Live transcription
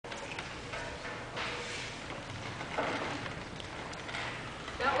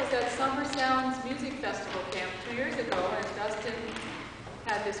was at Summer Sounds Music Festival camp 2 years ago, and Dustin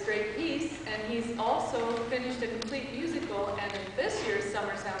had this great piece, and he's also finished a complete musical, and in this year's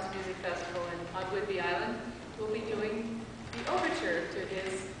Summer Sounds Music Festival on Whidbey Island, we'll be doing the overture to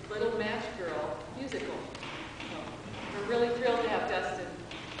his Little Match Girl musical. So we're really thrilled to have Dustin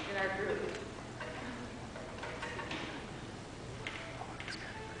in our group.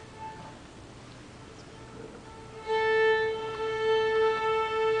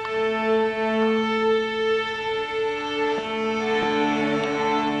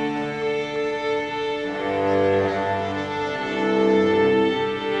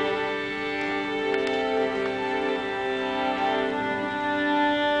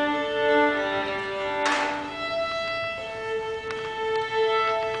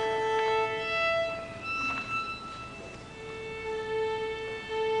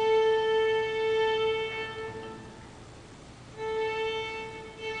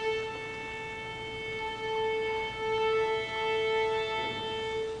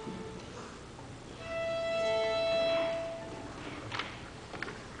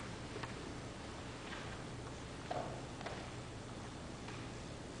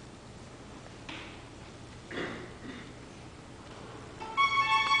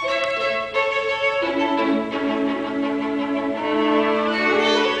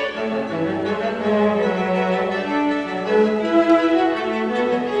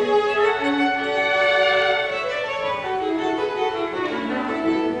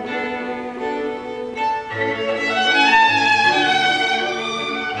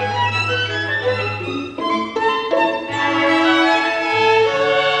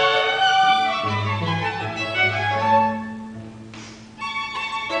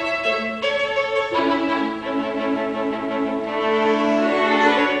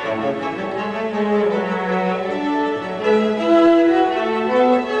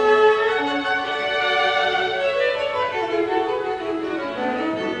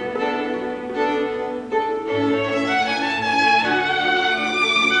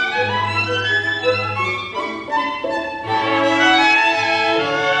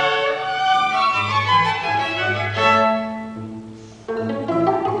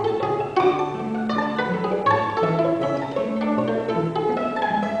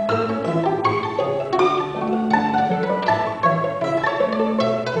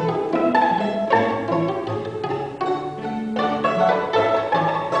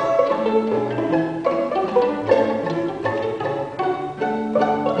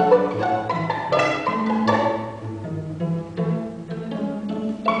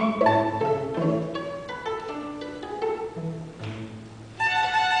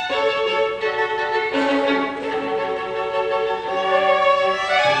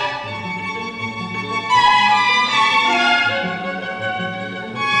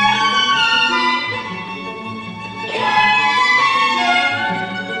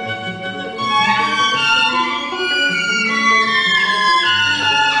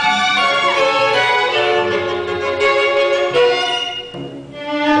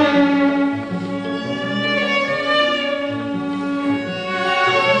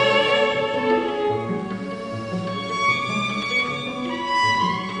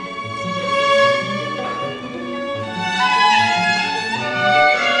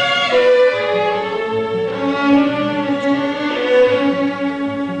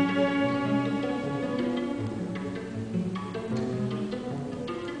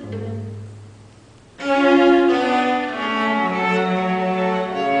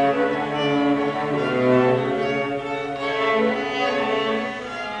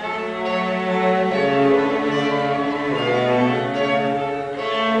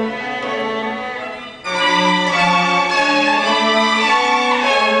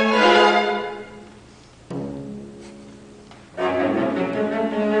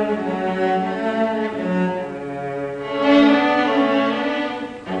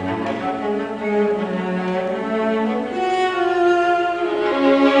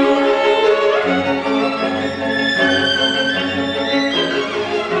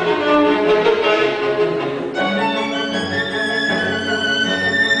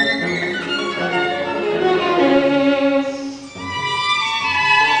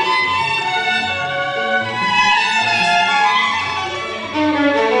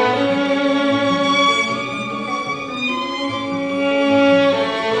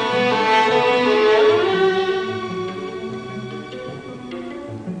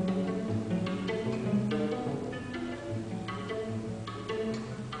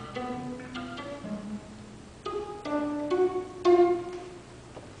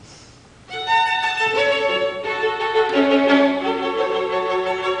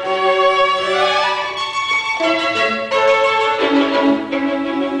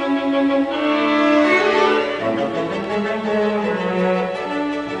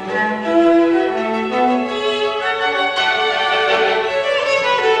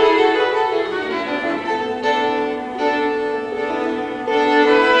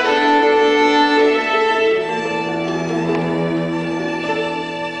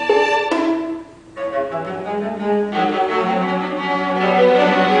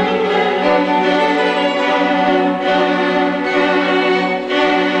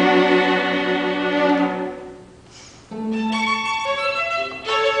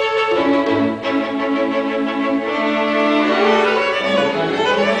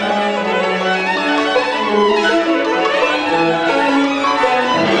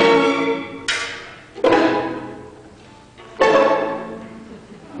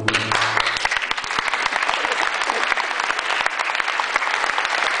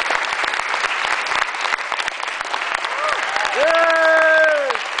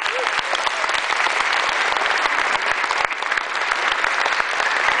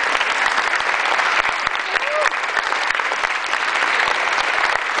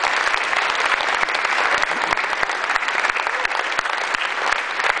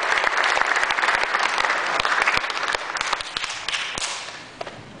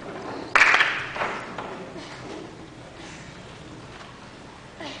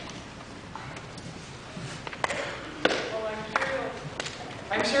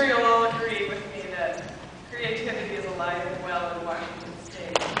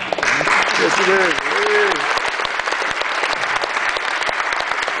 you, Dave. Yay.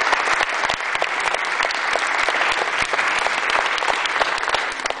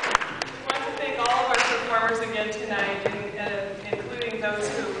 I want to thank all of our performers again tonight, including those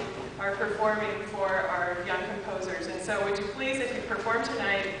who are performing for our young composers. And so would you please, if you perform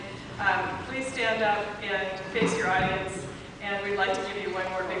tonight, please stand up and face your audience, and we'd like to give you one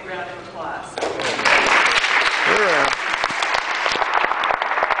more big round of applause. Yeah.